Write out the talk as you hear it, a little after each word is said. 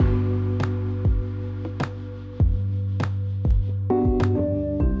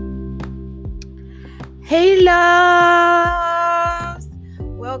Hey loves!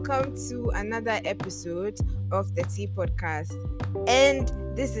 Welcome to another episode of the Tea Podcast. And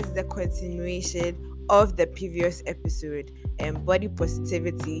this is the continuation of the previous episode, Body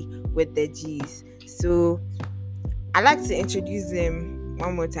Positivity with the G's. So I'd like to introduce them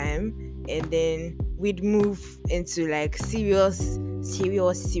one more time and then we'd move into like serious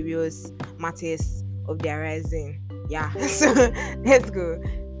matters of the rising. Yeah, so let's go.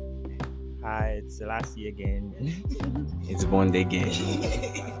 Hi, it's Selassie again. It's Bond again.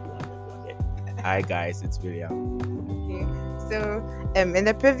 Hi guys, it's William. Okay, so in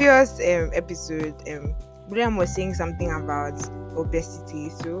the previous episode, William was saying something about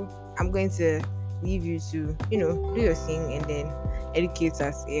obesity. So I'm going to leave you to do your thing and then educate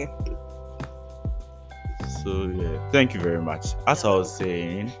us. Yeah. So thank you very much. As I was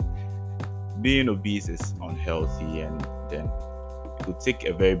saying, being obese is unhealthy, and then it could take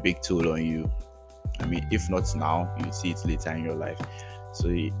a very big toll on you. I mean, if not now, you see it later in your life. So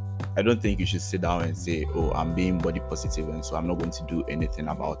I don't think you should sit down and say, oh, I'm being body positive and so I'm not going to do anything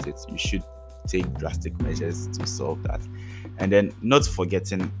about it. You should take drastic measures to solve that. And then not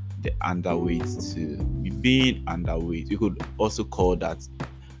forgetting the underweight too. Being underweight, you could also call that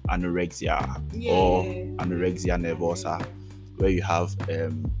anorexia or anorexia nervosa, where you have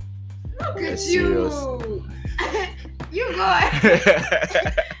Look a at serious you. You go ahead.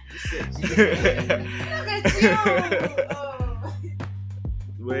 Look at you. Oh.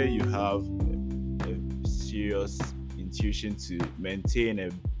 where you have a serious intuition to maintain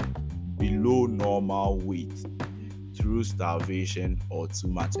a below normal weight through starvation or too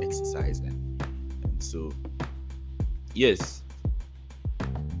much exercising. And so, yes,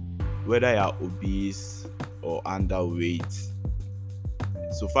 whether you're obese or underweight,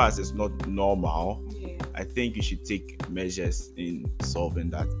 so far as it's not normal, I think you should take measures in solving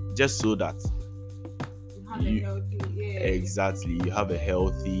that, just so that exactly you have a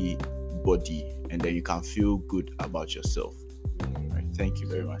healthy body and then you can feel good about yourself. Right. Thank you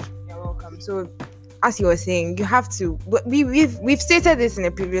very much. You're welcome. So as you were saying, you have to we've stated this in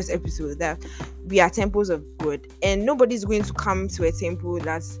a previous episode that we are temples of God and nobody's going to come to a temple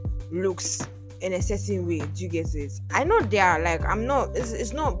that looks in a certain way. Do you get it? I know they are like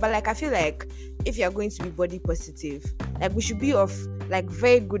it's not, but like I feel like if you're going to be body positive, like we should be of like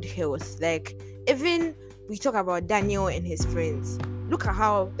very good health. Like even we talk about Daniel and his friends. Look at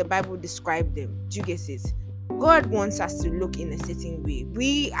how the Bible described them. Do you get it? God wants us to look in a certain way.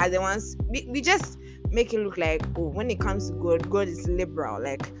 We are the ones we just make it look like, oh, when it comes to God, God is liberal.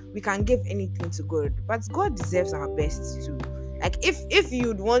 Like we can give anything to God, but God deserves our best too. Like if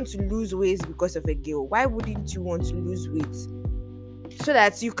you'd want to lose weight because of a girl, why wouldn't you want to lose weight? So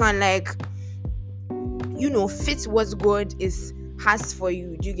that you can like fit what God has for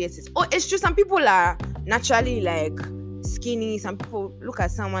you. Do you get it? Oh, it's true, some people are naturally like skinny. Some people look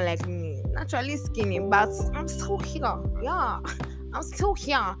at someone like me, naturally skinny, but I'm still here. Yeah, I'm still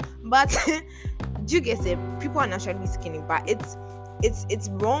here. But do you get it? People are naturally skinny, but it's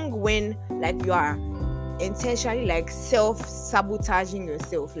wrong when like you are intentionally like self-sabotaging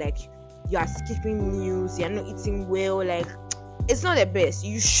yourself. Like you are skipping meals, you're not eating well. Like it's not the best.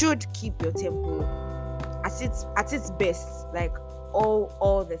 You should keep your tempo at its best, like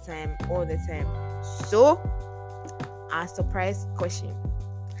all the time. So our surprise question,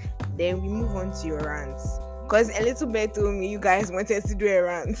 then we move on to your rants, because a little bit told me you guys wanted to do a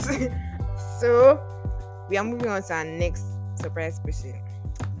rant. So we are moving on to our next surprise question.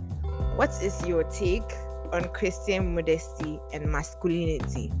 What is your take on Christian modesty and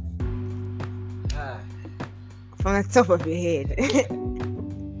masculinity? From the top of your head.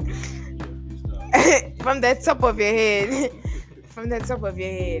 From the top of your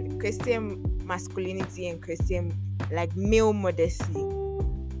head. Christian masculinity and Christian like male modesty.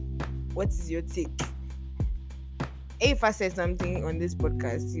 What is your take? If I said something on this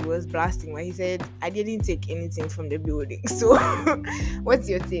podcast, he was blasting when he said I didn't take anything from the building. So what's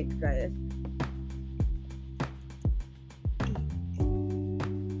your take, guys?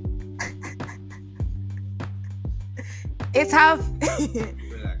 It's half.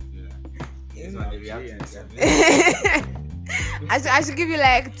 I should give you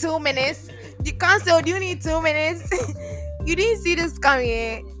like 2 minutes. You can't say, do you need 2 minutes? You didn't see this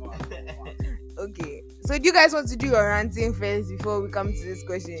coming. Okay. So do you guys want to do your ranting first before we come to this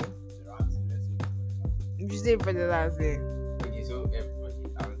question? You should say it for the last day. Okay, so everybody.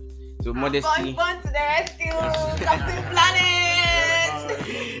 So modesty. Fun to the rescue, Captain Planet.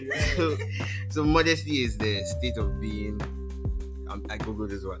 So modesty is the state of being. I googled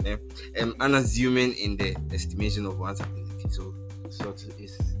this one. Unassuming in the estimation of one's ability. So it's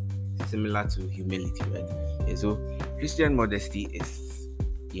similar to humility, right? Yeah, so Christian modesty is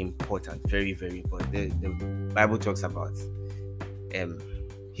important, very, very important. The Bible talks about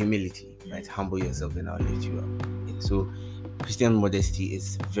humility, right? Humble yourself and I'll lift you up. Yeah, so Christian modesty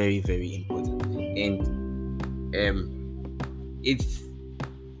is very, very important, and it's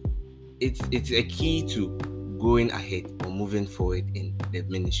it's a key to going ahead or moving forward in the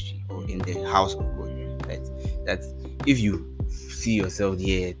ministry or in the house of God, right? That if you see yourself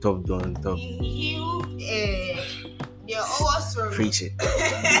here, top down, top they're always from preach it. who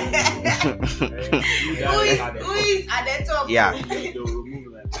is at the top? Yeah.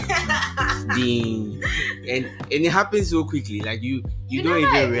 And it happens so quickly, like you don't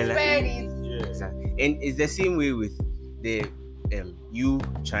even realize. Exactly. And it's the same way with the you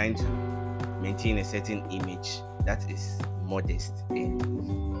trying to maintain a certain image that is modest, and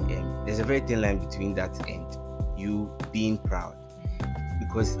there's a very thin line between that and you being proud,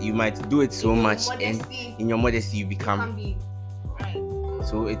 because you might do it so much and in your modesty you become right.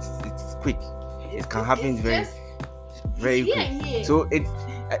 So it's quick. It can happen very quick. So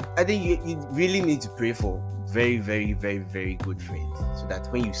I think you really need to pray for very, very, very, very good friends, so that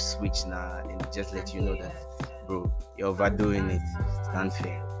when you switch now and just let you know that, bro, you're overdoing it. Stand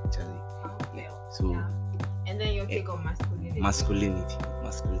fair, Charlie. Yeah. So and then you take on masculinity.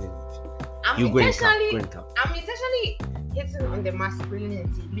 I'm You intentionally hitting on the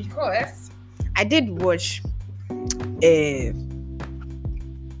masculinity because I did watch a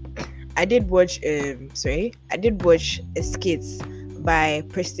skit by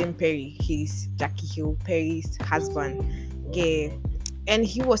Preston Perry. He's Jackie Hill Perry's husband. Yeah. And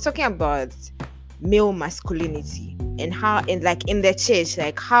he was talking about male masculinity and how in the church,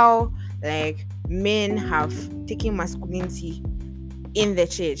 like how like men have taken masculinity in the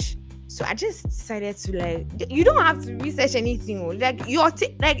church. So I just decided to you don't have to research anything. Like your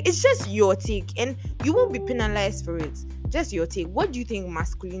it's just your take, and you won't be penalized for it. Just your take. What do you think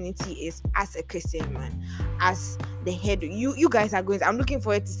masculinity is as a Christian man, as the head? You guys are going to, I'm looking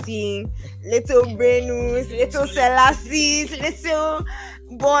forward to seeing little Brenus, little Selassies, little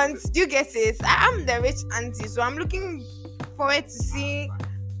Bonds. Do you get it? I'm the rich auntie, so I'm looking forward to seeing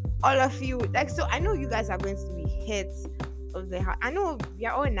all of you. So I know you guys are going to be heads of the house. I know we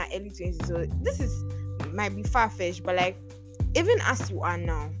are all in our early 20s, so this might be far-fetched, but even as you are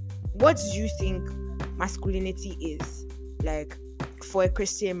now, what do you think masculinity is for a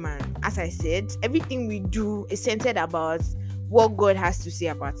Christian man? As I said, everything we do is centered about what God has to say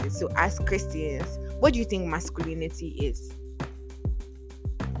about it. So as Christians, what do you think masculinity is?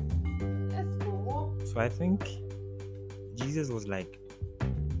 Let's go. So I think Jesus was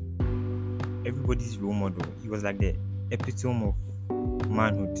everybody's role model. He was the epitome of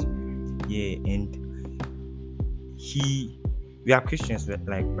manhood. Yeah, and we are Christians,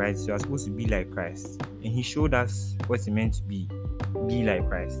 right? So we're supposed to be like Christ, and he showed us what it meant to be like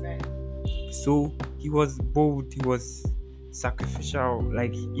Christ. Right. So he was bold, he was sacrificial,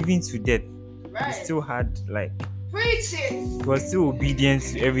 even to death. Right. He still had Preach it. he was still obedient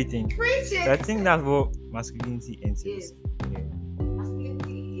to everything. Preach it. So I think that's what masculinity entails. Yes. Yeah.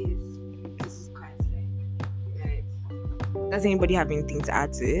 Masculinity is Jesus Christ. Right. Does anybody have anything to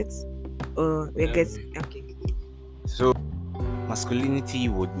add to it? Or we get okay. So masculinity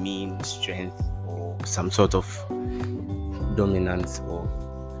would mean strength or some sort of dominance, or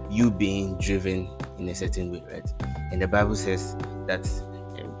you being driven in a certain way, right? And the Bible says that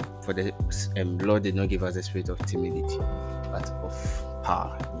for the Lord did not give us a spirit of timidity, but of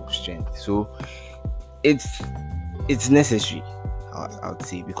power, of strength. So it's necessary, I would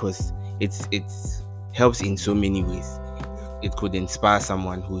say, because it helps in so many ways. It could inspire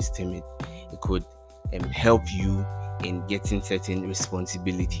someone who is timid. It could help you in getting certain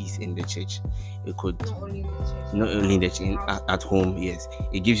responsibilities in the church. It could Not only in the church, at home. Yes,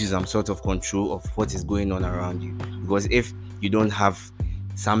 it gives you some sort of control of what is going on around you, because if you don't have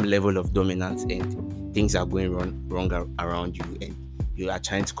some level of dominance and things are going wrong around you and you are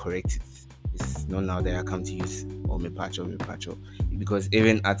trying to correct it, it's not now that I come to use me patch, because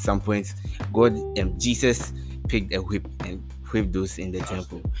even at some point Jesus picked a whip and whipped those in the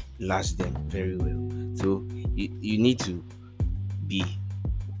temple, lashed them very well. So you need to be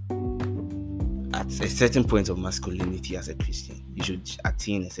at a certain point of masculinity as a Christian. You should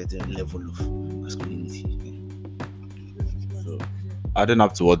attain a certain level of masculinity. So, adding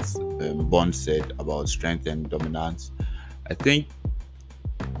up to what Bond said about strength and dominance, I think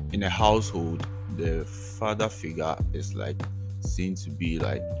in a household, the father figure is seen to be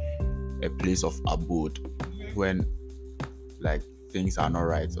a place of abode when things are not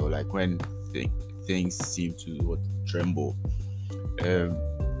right, or when things seem to tremble.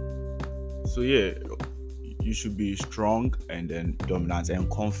 So yeah, you should be strong and then dominant and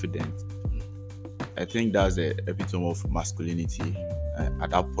confident. I think that's the epitome of masculinity. At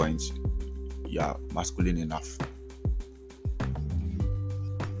that point, you are masculine enough.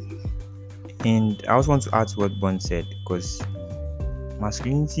 And I also want to add to what Bond said, because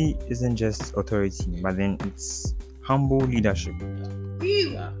masculinity isn't just authority, but then it's humble leadership.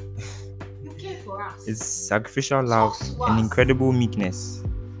 You care for us. It's sacrificial love and incredible meekness.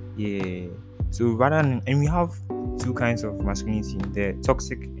 Yeah. So and we have two kinds of masculinity, the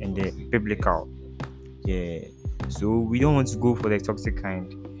toxic and the biblical. Yeah. So we don't want to go for the toxic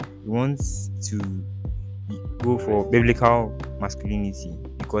kind. We want to go for biblical masculinity,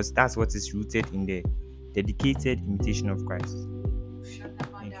 because that's what is rooted in the dedicated imitation of Christ.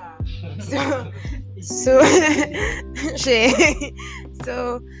 So Shay,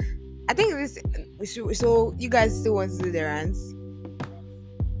 so I think this we should, so you guys still want to do the rants?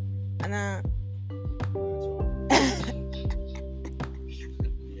 And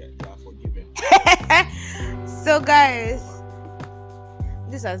Yeah, you are forgiven. so guys,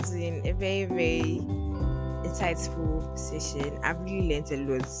 this has been a very, very insightful session. I've really learned a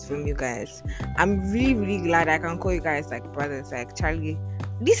lot from you guys. I'm really, really glad I can call you guys like brothers, like Charlie.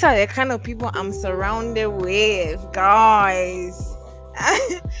 These are the kind of people I'm surrounded with, guys.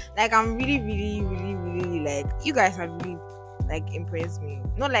 Like I'm really, really, really, really like you guys have really like impressed me.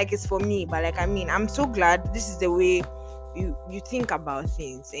 Not like it's for me, but like I mean, I'm so glad this is the way you think about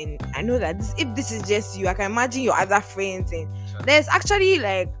things. And I know that if this is just you, I can imagine your other friends, and there's actually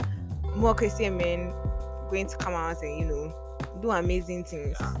like more Christian men going to come out and do amazing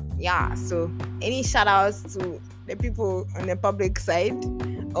things. Yeah. So any shout outs to the people on the public side?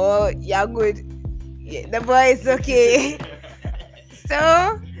 Or yeah, good. Yeah, the boy is okay.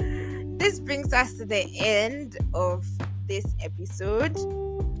 So this brings us to the end of this episode.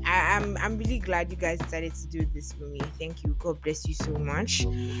 I'm really glad you guys decided to do this for me. Thank you. God bless you so much.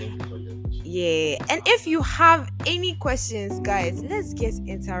 Yeah. And if you have any questions, guys, let's get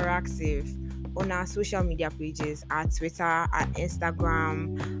interactive on our social media pages, our Twitter, our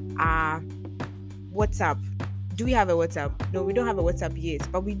Instagram, our WhatsApp. Do we have a WhatsApp? No, we don't have a WhatsApp yet,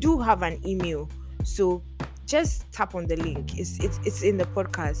 but we do have an email. So just tap on the link. It's in the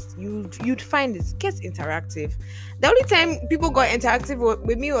podcast. You'd find it. Get interactive. The only time people got interactive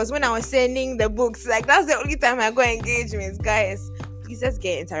with me was when I was sending the books. Like that's the only time I got engagements, guys. Please just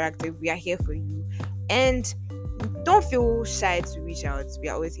get interactive. We are here for you, and don't feel shy to reach out. We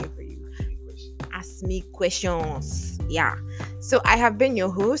are always here for you. Ask me questions. Yeah. So I have been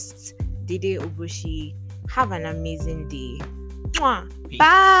your host, Dede Obushi. Have an amazing day. Mwah.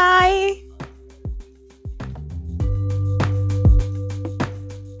 Bye.